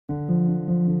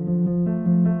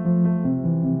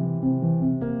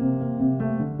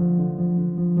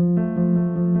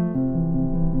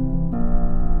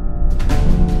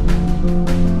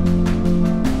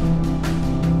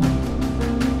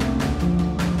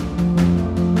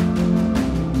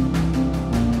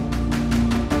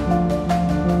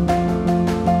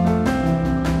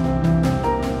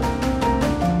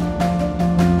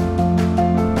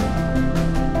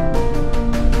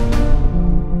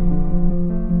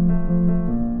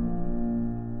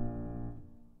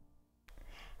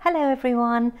Hello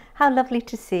everyone, how lovely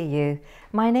to see you.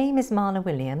 My name is Marla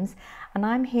Williams and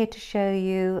I'm here to show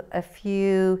you a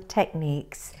few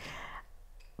techniques.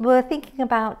 We're thinking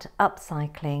about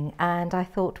upcycling and I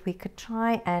thought we could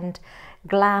try and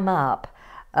glam up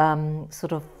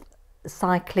sort of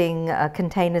cycling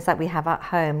containers that we have at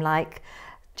home, like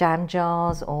jam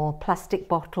jars or plastic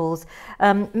bottles,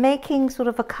 making sort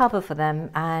of a cover for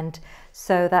them, and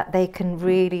so that they can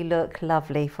really look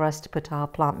lovely for us to put our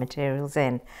plant materials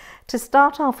in. To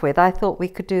start off with, I thought we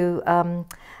could do a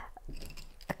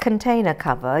container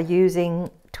cover using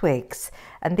twigs,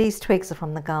 and these twigs are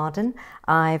from the garden.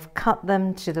 I've cut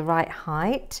them to the right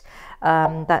height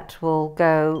that will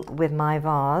go with my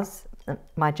vase,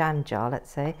 my jam jar, let's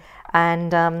say,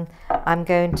 and I'm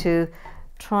going to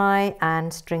try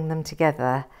and string them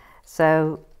together.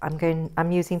 So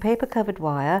I'm using paper covered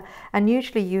wire, and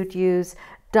usually you'd use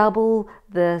double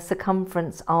the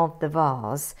circumference of the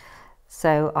vase.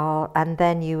 So and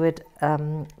then you would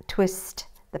twist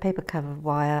the paper covered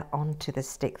wire onto the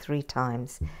stick 3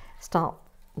 times. Start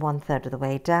 1/3 of the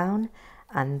way down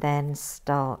and then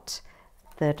start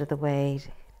 1/3 of the way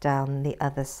down the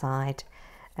other side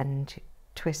and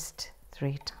twist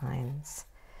 3 times.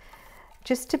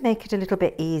 Just to make it a little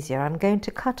bit easier, I'm going to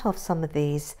cut off some of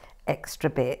these extra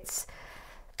bits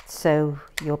so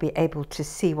you'll be able to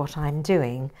see what I'm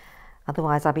doing.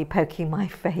 Otherwise I'll be poking my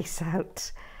face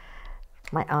out,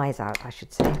 my eyes out I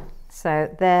should say. So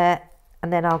there,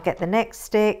 and then I'll get the next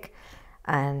stick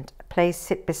and place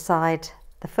it beside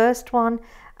the first one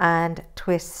and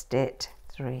twist it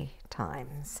 3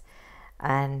 times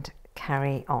and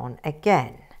carry on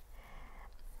again.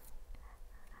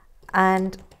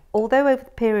 And although over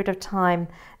the period of time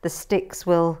the sticks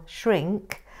will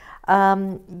shrink,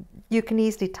 you can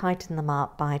easily tighten them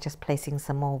up by just placing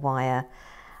some more wire.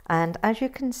 And as you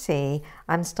can see,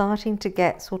 I'm starting to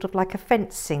get sort of like a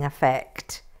fencing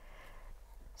effect.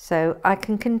 So I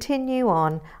can continue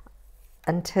on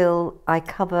until I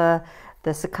cover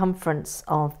the circumference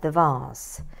of the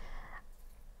vase.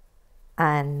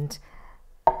 And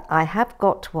I have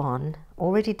got one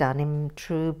already done in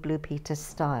true Blue Peter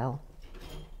style.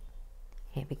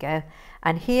 Here we go.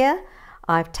 And here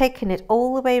I've taken it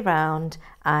all the way round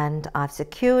and I've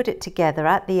secured it together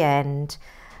at the end,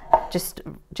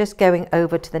 just going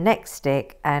over to the next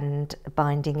stick and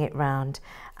binding it round.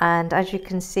 And as you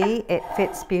can see, it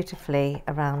fits beautifully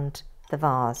around the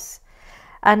vase.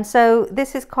 And so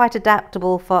this is quite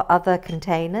adaptable for other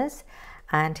containers.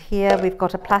 And here we've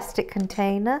got a plastic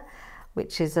container,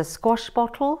 which is a squash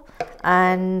bottle,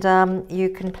 and you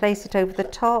can place it over the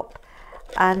top.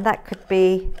 And that could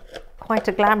be quite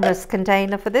a glamorous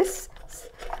container for this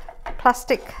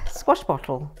plastic squash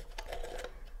bottle.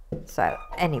 So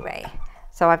anyway,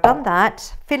 so I've done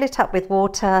that, fill it up with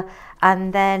water,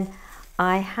 and then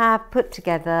I have put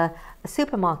together a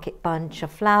supermarket bunch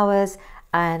of flowers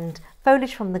and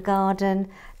foliage from the garden,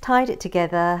 tied it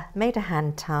together, made a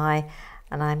hand tie,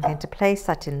 and I'm going to place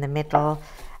that in the middle.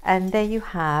 And there you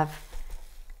have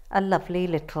a lovely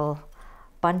little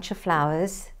bunch of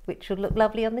flowers which will look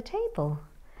lovely on the table.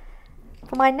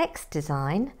 For my next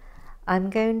design, I'm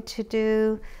going to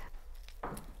do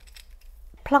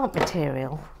plant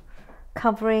material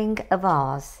covering a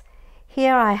vase.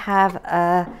 Here I have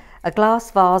a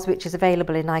glass vase which is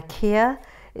available in IKEA.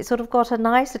 It's sort of got a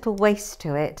nice little waist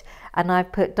to it, and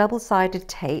I've put double-sided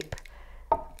tape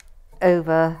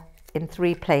over in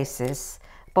 3 places,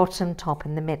 bottom, top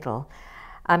and the middle.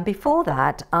 And before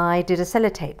that I did a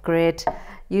sellotape grid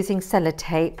using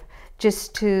sellotape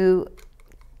just to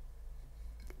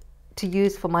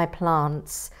use for my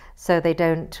plants so they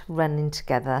don't run in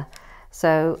together.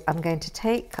 So I'm going to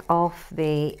take off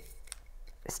the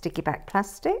sticky back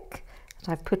plastic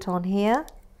that I've put on here.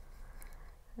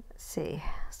 Let's see,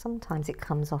 sometimes it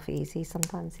comes off easy,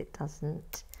 sometimes it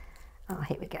doesn't. Ah,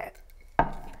 here we go.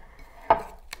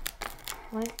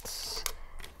 Right,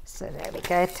 so there we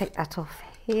go, take that off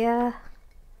here.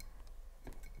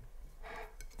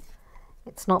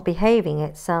 It's not behaving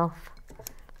itself.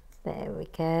 There we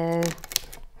go.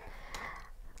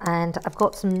 And I've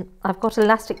got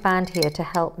elastic band here to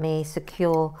help me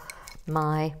secure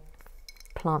my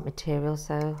plant material,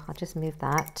 so I'll just move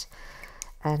that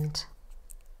and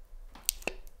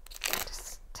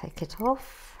just take it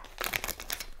off,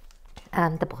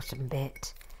 and the bottom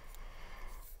bit.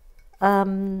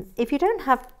 If you don't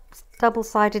have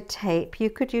double-sided tape, you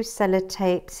could use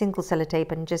sellotape, single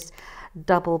sellotape, and just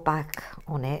double back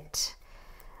on it.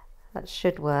 That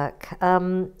should work.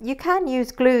 You can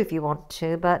use glue if you want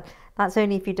to, but that's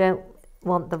only if you don't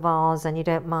want the vase and you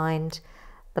don't mind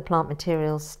the plant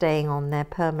material staying on there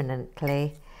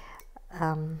permanently.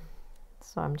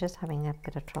 So I'm just having a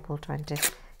bit of trouble trying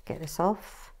to get this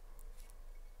off.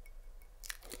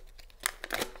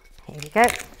 Here we go.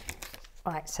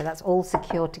 Right, so that's all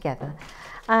secured together.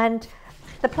 And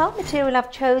the plant material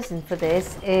I've chosen for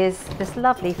this is this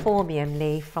lovely phormium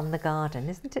leaf from the garden.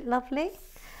 Isn't it lovely?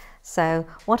 So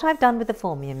what I've done with the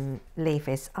phormium leaf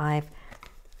is I've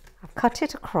cut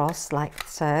it across like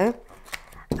so,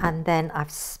 and then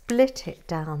I've split it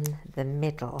down the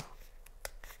middle,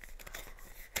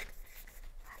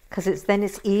 because then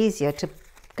it's easier to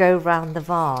go round the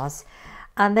vase.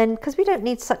 And then, because we don't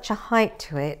need such a height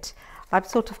to it, I've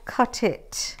sort of cut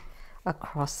it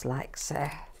across like so.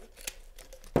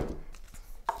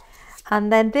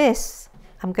 And then this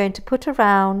I'm going to put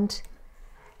around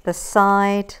the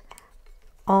side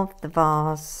of the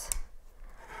vase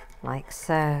like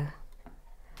so.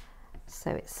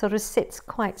 So it sort of sits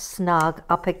quite snug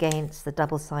up against the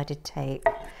double-sided tape.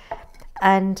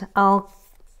 And I'll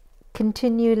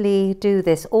continually do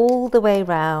this all the way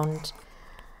round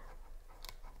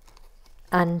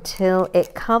until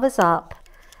it covers up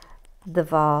the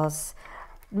vase,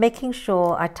 making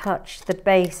sure I touch the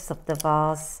base of the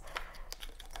vase,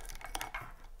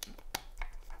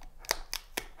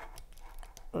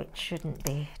 which shouldn't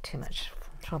be too much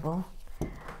trouble.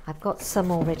 I've got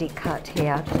some already cut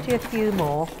here. I'll just do a few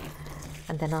more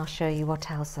and then I'll show you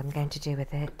what else I'm going to do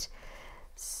with it.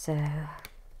 So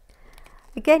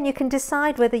again, you can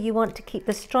decide whether you want to keep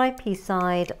the stripy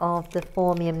side of the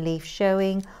phormium leaf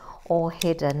showing or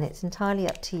hidden. It's entirely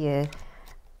up to you.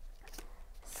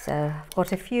 So I've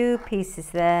got a few pieces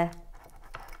there,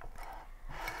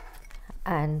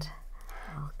 and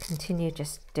I'll continue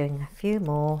just doing a few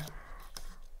more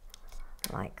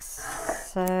like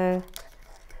so.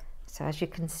 So as you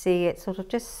can see, it sort of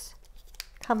just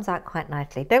comes out quite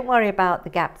nicely. Don't worry about the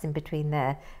gaps in between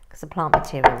there, because the plant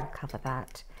material will cover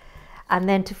that. And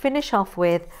then to finish off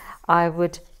with, I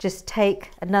would just take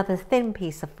another thin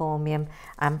piece of phormium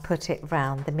and put it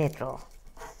round the middle,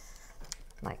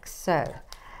 like so.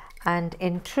 And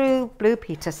in true Blue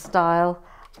Peter style,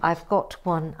 I've got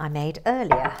one I made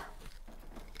earlier.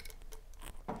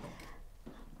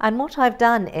 And what I've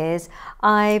done is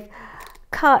I've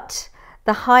cut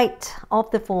the height of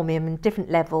the phormium in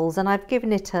different levels, and I've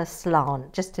given it a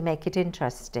slant just to make it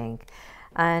interesting.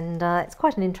 And it's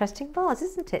quite an interesting vase,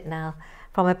 isn't it now?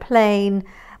 From a plain,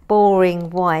 boring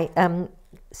white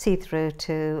see-through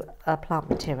to a plant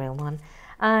material one.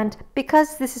 And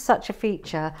because this is such a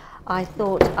feature, I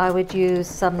thought I would use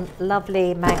some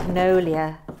lovely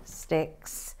magnolia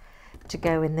sticks to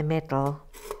go in the middle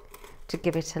to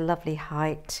give it a lovely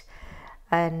height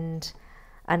and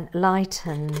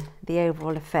lighten the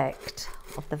overall effect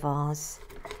of the vase.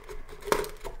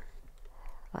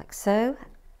 Like so.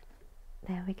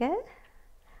 There we go.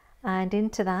 And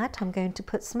into that I'm going to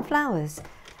put some flowers.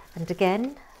 And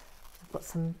again, I've got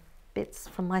some bits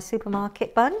from my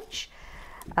supermarket bunch.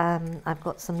 I've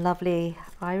got some lovely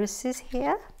irises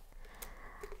here,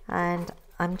 and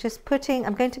I'm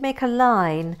going to make a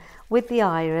line with the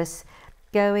iris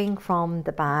going from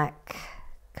the back,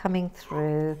 coming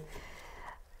through,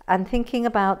 and thinking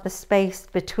about the space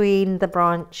between the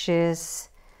branches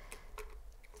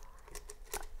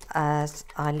as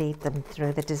I lead them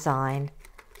through the design.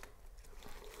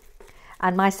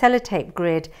 And my sellotape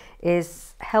grid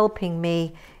is helping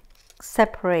me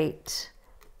separate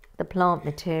the plant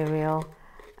material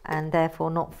and therefore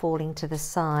not falling to the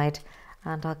side.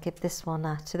 And I'll give this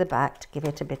one to the back to give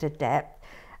it a bit of depth.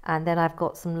 And then I've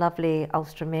got some lovely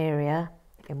Alstroemeria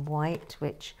in white,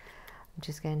 which I'm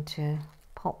just going to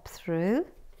pop through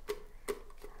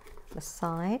the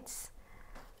sides.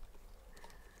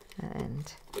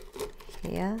 And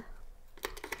here,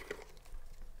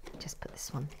 just put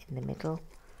this one in the middle.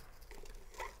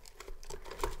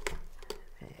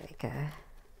 There we go.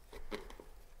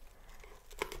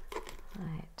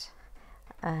 Right,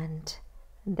 and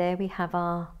there we have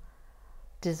our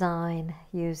design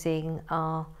using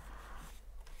our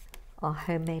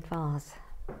homemade vase.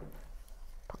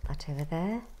 Put that over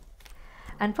there.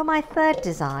 And for my third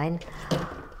design,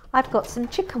 I've got some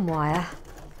chicken wire.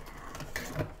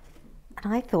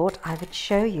 And I thought I would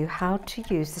show you how to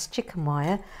use this chicken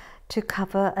wire to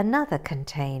cover another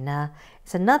container.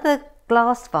 It's another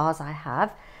glass vase I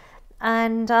have,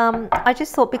 and I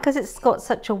just thought because it's got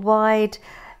such a wide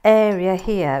area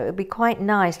here, it would be quite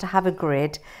nice to have a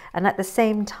grid and at the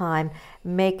same time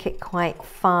make it quite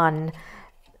fun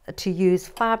to use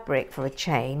fabric for a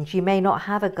change. You may not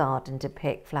have a garden to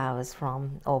pick flowers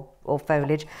from or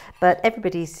foliage, but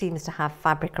everybody seems to have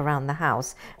fabric around the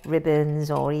house,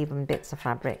 ribbons or even bits of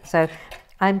fabric. So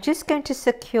I'm just going to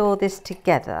secure this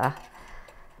together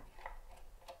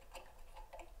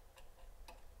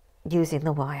using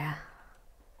the wire.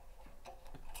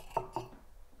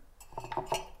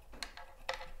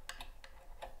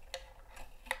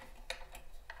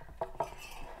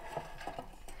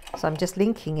 So I'm just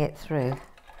linking it through.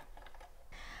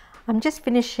 I'm just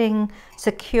finishing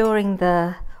securing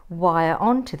the wire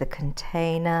onto the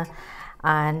container,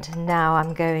 and now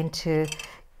I'm going to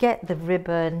get the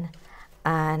ribbon,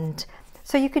 and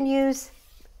so you can use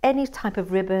any type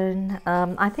of ribbon.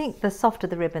 I think the softer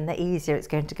the ribbon, the easier it's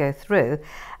going to go through,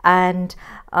 and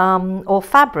or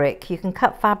fabric. You can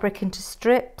cut fabric into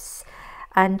strips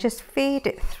and just feed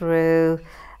it through,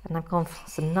 and I've gone for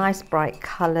some nice bright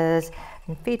colours,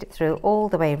 and feed it through all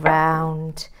the way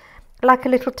round like a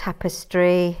little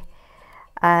tapestry,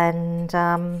 and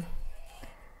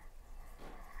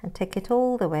take it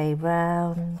all the way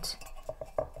round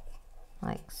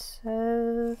like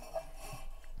so,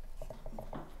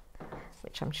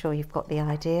 which I'm sure you've got the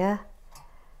idea.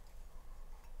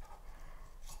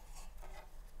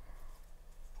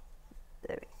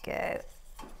 There we go.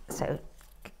 So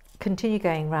continue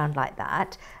going round like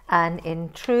that, and in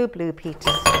true Blue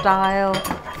Peter style,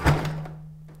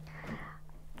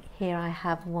 here I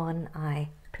have one I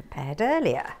prepared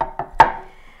earlier,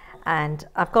 and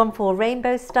I've gone for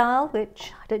rainbow style,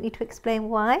 which I don't need to explain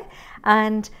why,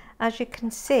 and as you can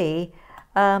see,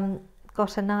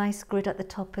 got a nice grid at the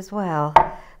top as well,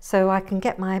 so I can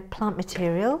get my plant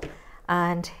material,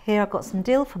 and here I've got some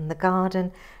dill from the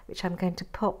garden which I'm going to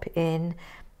pop in,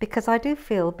 because I do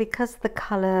feel, because the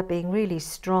colour being really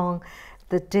strong,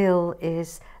 the dill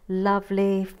is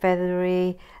lovely,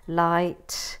 feathery,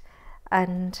 light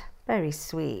and very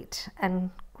sweet,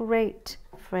 and great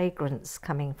fragrance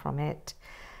coming from it,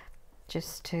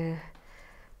 just to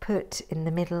put in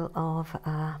the middle of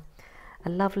a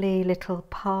lovely little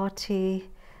party,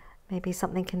 maybe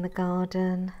something in the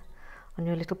garden, on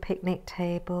your little picnic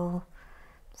table.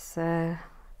 So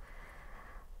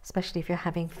especially if you're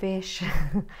having fish.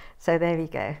 So there we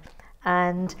go.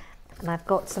 And I've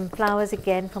got some flowers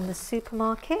again from the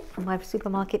supermarket, from my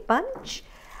supermarket bunch,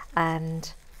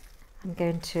 and I'm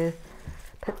going to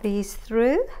put these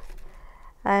through,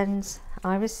 and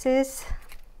irises,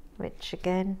 which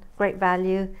again, great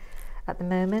value at the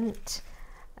moment,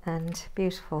 and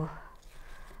beautiful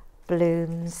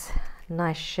blooms,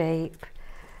 nice shape.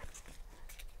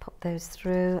 Pop those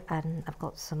through, and I've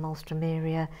got some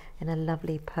Alstroemeria in a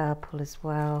lovely purple as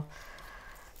well.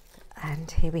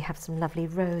 And here we have some lovely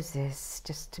roses,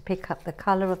 just to pick up the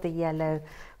colour of the yellow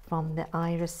from the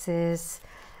irises.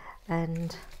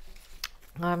 And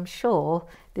I'm sure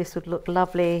this would look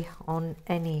lovely on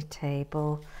any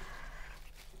table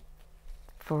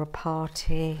for a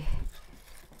party.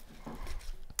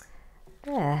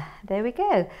 There we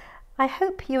go. I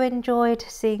hope you enjoyed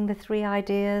seeing the 3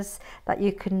 ideas that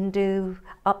you can do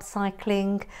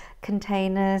upcycling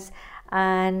containers,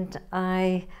 and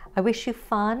I wish you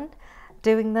fun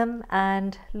doing them,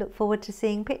 and look forward to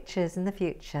seeing pictures in the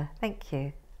future. Thank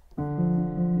you.